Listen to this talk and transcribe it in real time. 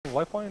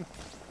lifeline?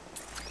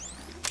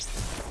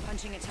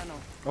 Punching a tunnel.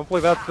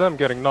 Hopefully that's them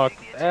getting knocked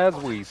as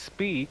we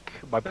speak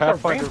by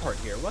Pathfinder. There's a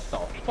rampart here. What the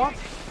fuck?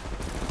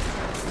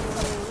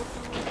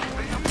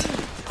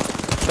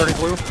 30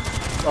 blue.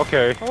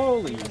 Okay.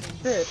 Holy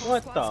shit!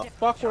 What the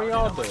fuck were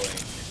y'all doing?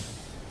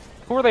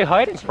 Who are they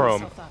hiding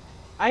from?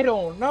 I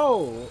don't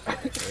know.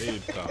 They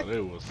thought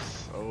it was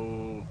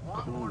so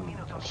cool.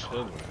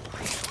 Chilling.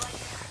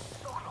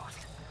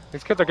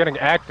 These kids are getting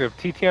active.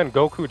 TTN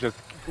Goku just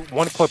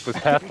one clip this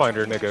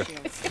Pathfinder nigga.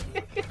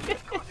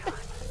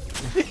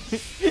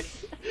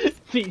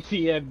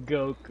 TTN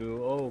Goku.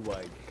 Oh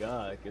my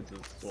god, it's a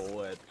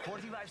sweat.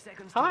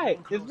 Hi,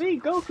 it's me,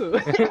 Goku.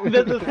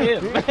 This is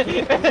him.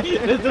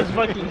 This is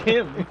fucking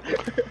him.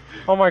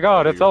 Oh my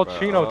god, it's El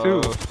Chino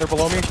too. They're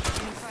below me.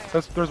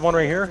 There's one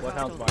right here. What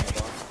hound's buying a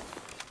box?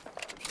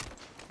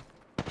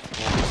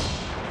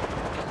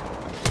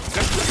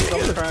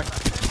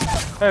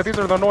 Hey, these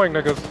are the annoying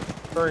niggas.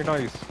 Very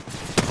nice.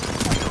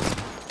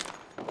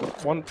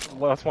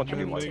 Last one should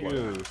be like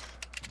Niggas.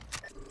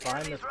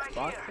 Find this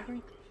box, I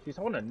think? She's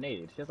holding a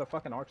nade. She has a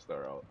fucking arc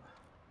star out.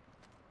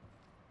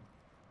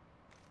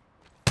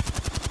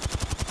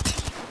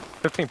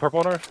 15 purple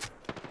on her.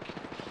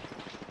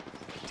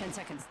 10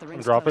 seconds. The I'm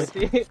ring's dropping.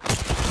 closed. I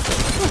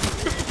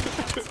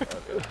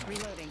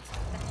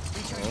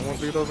don't want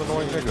to be those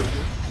annoying niggas.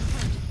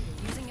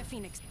 Using a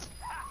phoenix.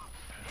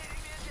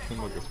 Some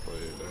niggas play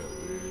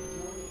that weird.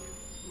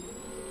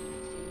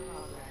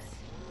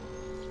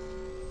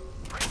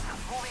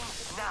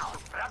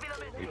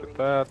 Needed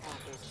that.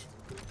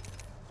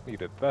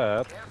 Needed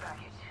that.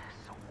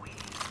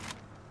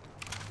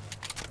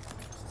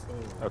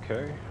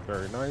 Okay,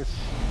 very nice.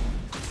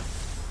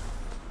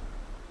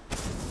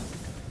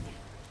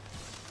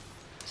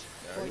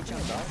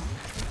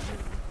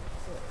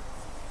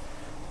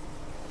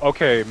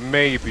 Okay,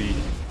 maybe.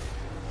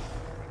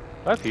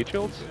 That's heat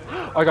shields?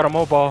 I got a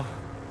mobile.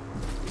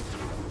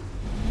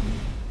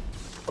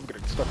 I'm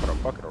getting stuck on a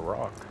bucket of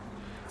rock.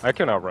 I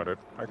can outrun it.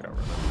 I can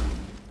outrun it.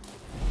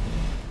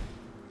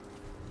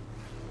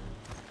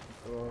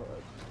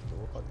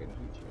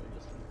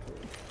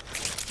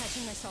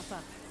 Catching myself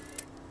up.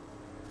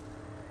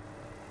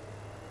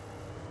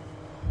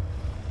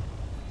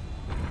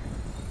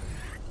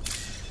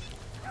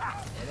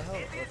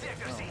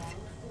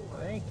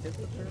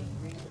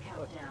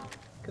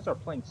 Kids are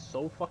playing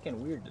so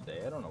fucking weird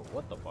today. I don't know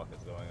what the fuck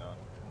is going on.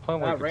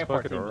 Playing like That it's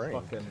rampart fucking team rain.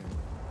 is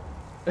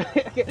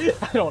fucking...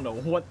 I don't know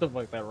what the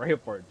fuck that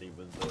rampart team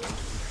was doing.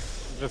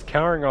 Just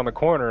cowering on the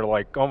corner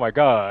like, oh my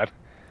god.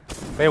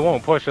 They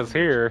won't push us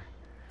here.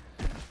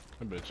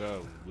 I bet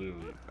y'all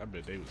literally, I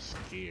bet they was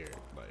scared.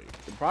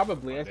 Like,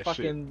 Probably. I that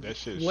fucking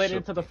shit slid shook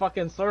into me. the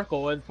fucking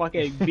circle and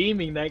fucking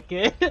beaming that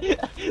kid.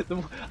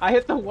 I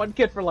hit the one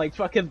kid for like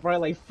fucking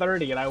probably like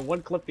 30 and I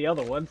one clipped the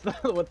other one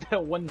with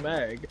that one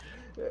mag.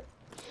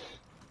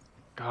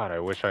 God, I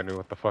wish I knew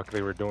what the fuck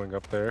they were doing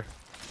up there.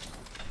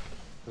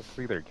 Just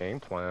see their game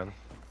plan.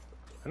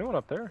 Anyone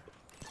up there?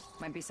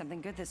 Might be something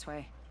good this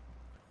way.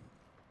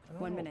 I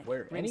don't 1 know minute.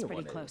 where Ring's anyone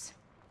pretty is. close.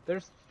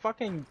 There's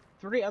fucking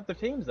 3 other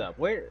teams up.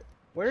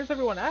 Where's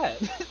everyone at?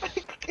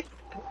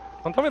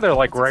 Don't tell me they're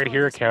like right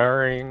here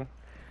cowering,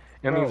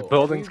 in these Bro,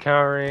 buildings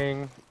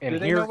cowering, and Do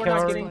they here know we're not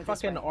cowering. getting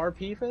fucking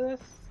RP for this?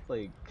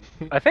 Like,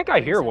 I think I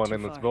Ring's hear not one too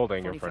in this far.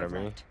 building in front of 45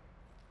 me. left.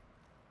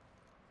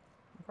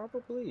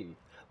 probably.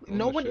 Well,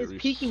 No that one shit is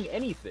peeking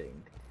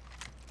anything.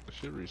 It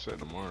should reset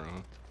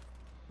tomorrow.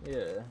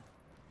 Yeah.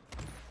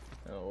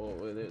 Oh,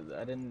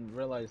 I didn't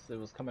realize it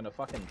was coming to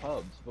fucking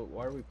pubs, but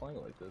why are we playing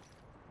like this?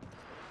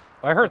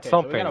 I heard Okay, so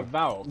something. we got a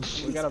Valk.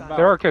 We got a Valk.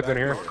 There are kids in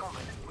here.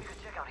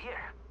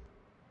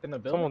 In the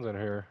building? Someone's in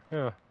here.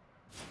 Yeah.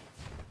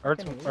 I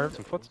heard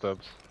some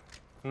footsteps.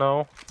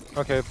 No.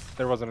 Okay,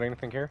 there wasn't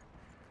anything here.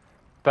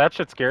 That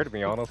shit scared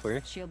me,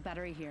 honestly. Shield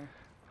battery here.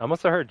 I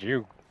must have heard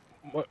you.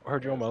 What,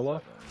 heard you on my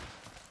left?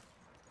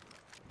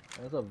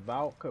 There's a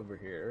Valk over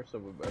here,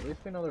 so at least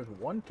we know there's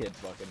one kid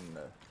fucking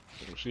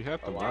She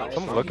had the wow.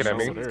 Someone's looking at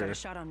me. Someone's got a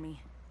shot on me.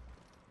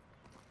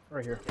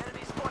 right here.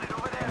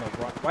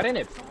 Why didn't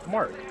it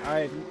mark?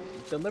 I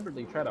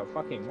deliberately tried to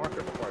fucking mark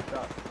her before I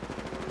shot.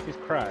 She's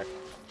cracked.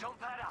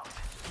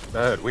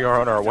 Bad, we are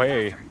on our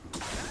way.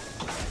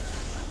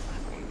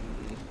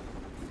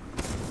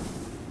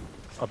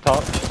 Up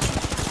top.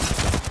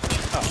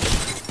 Oh,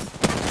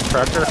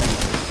 Cracked her.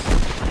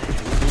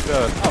 He's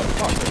dead. oh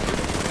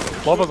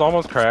fuck. Lava's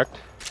almost cracked.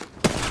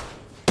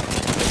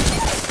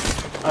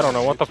 I don't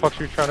know what the fuck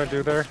she was trying to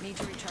do there. Need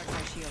to recharge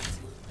my shields.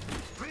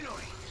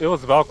 It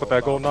was Valk with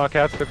that gold knock,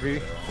 has to be.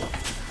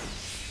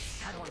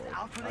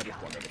 I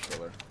just wanted to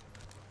kill her.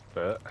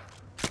 Bet.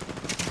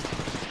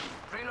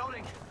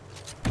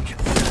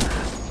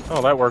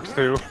 Oh, that works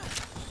too.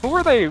 Who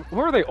are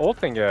they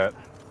ulting at?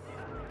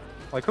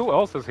 Like, who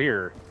else is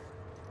here?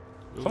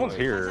 Someone's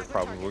here,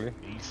 probably.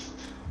 East.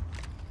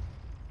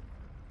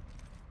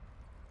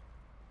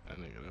 That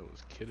nigga, that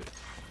was kidding.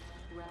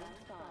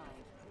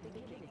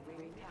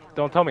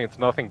 Don't tell me it's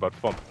nothing but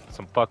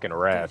some fucking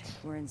rats.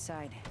 Good. We're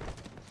inside.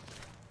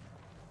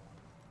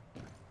 I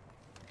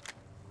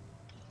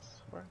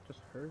swear I just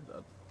heard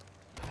that.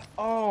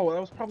 Oh, that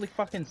was probably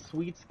fucking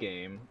Sweet's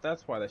game.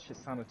 That's why that shit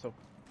sounded so...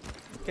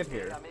 Get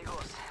here.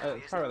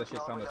 That's probably why that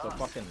shit sounded so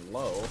fucking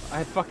low.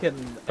 I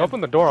fucking... Open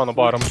the door on the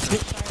bottom.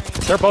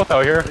 They're both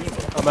out here.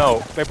 I'm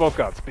out. They both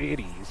got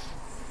speedies.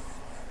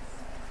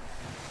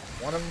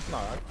 One of them's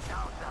not.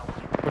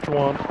 Which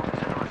one?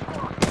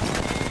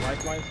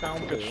 Lifeline's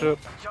found Good too. shit.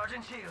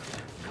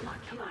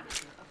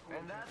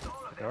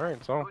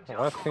 Alright, so,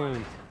 last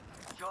team.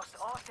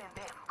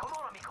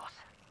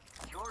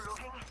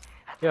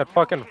 You had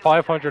fucking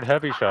 500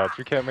 heavy shots.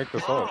 You can't make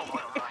this up.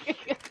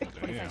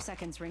 25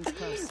 seconds, rings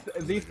close.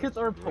 These kids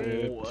are Red poor.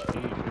 team.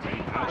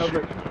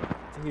 Over.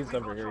 He's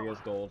over here. He has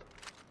gold.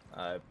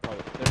 Probably.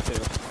 There's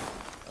two.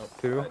 Oh,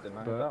 Two, I did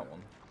not have but- that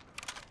one.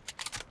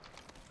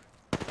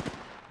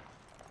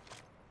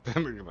 Like,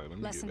 let me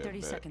Less get than that 30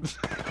 back. seconds.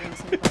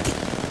 Rings nearby.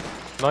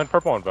 9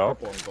 purple and Val.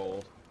 Purple and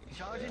gold.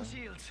 Yeah.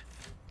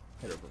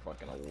 Hit her for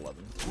fucking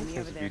 11. Enemy Seems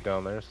over to be there.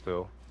 down there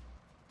still.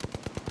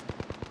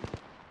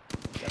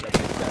 Yeah, that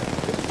big guy.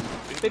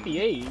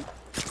 58.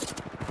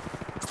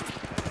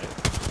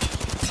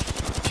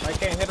 I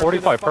can't hit her. 45 through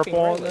the fucking purple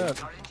on railing.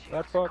 that.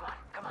 That fuck.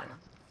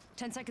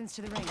 10 seconds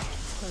to the ring.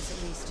 Close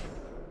at least.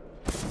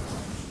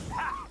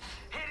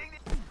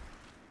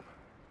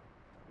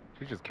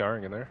 She's just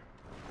carrying in there.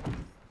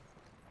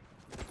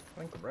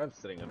 I think the Rev's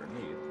sitting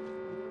underneath.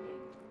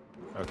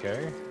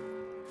 Okay.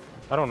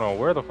 I don't know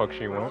where the fuck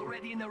she went.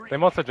 They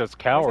must have just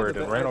cowered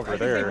and ran over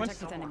there.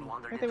 Protect with enemy.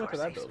 I think they went to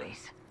that building.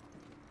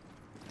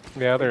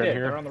 Yeah, they're in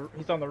They're here. on the,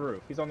 he's on the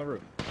roof. He's on the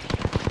roof.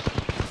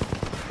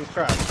 He's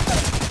trapped.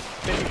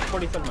 50,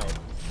 47 health.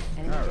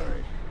 Enemy down.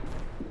 Alright.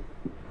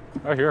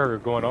 I hear her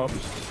going up.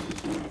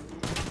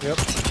 Yep.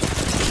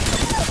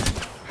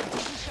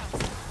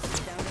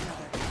 Down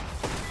another.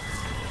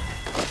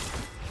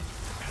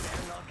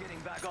 They're not getting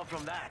back up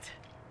from that.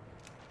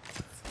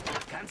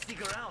 Can't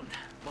stick around,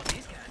 but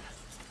this can.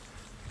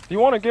 You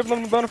want to give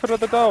them the benefit of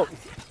the doubt.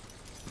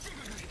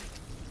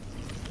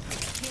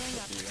 Healing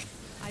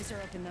up. Eyes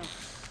are open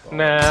though.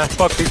 Nah,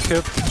 fuck these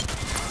kids.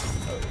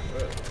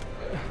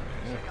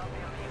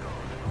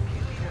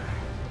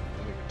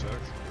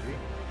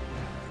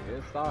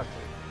 It's toxic.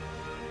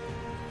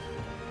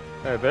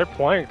 Hey, they're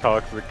playing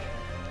toxic.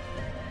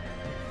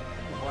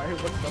 Why?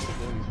 What's up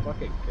with these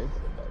fucking kids?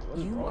 What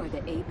is You wrong? are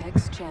the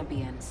Apex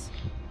champions.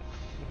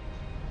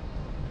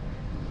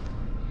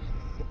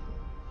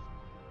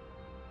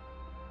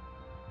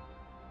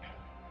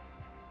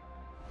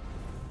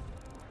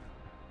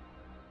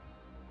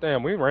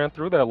 Damn, we ran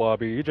through that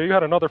lobby. EJ, you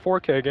had another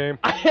 4K game.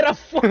 I hit a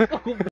full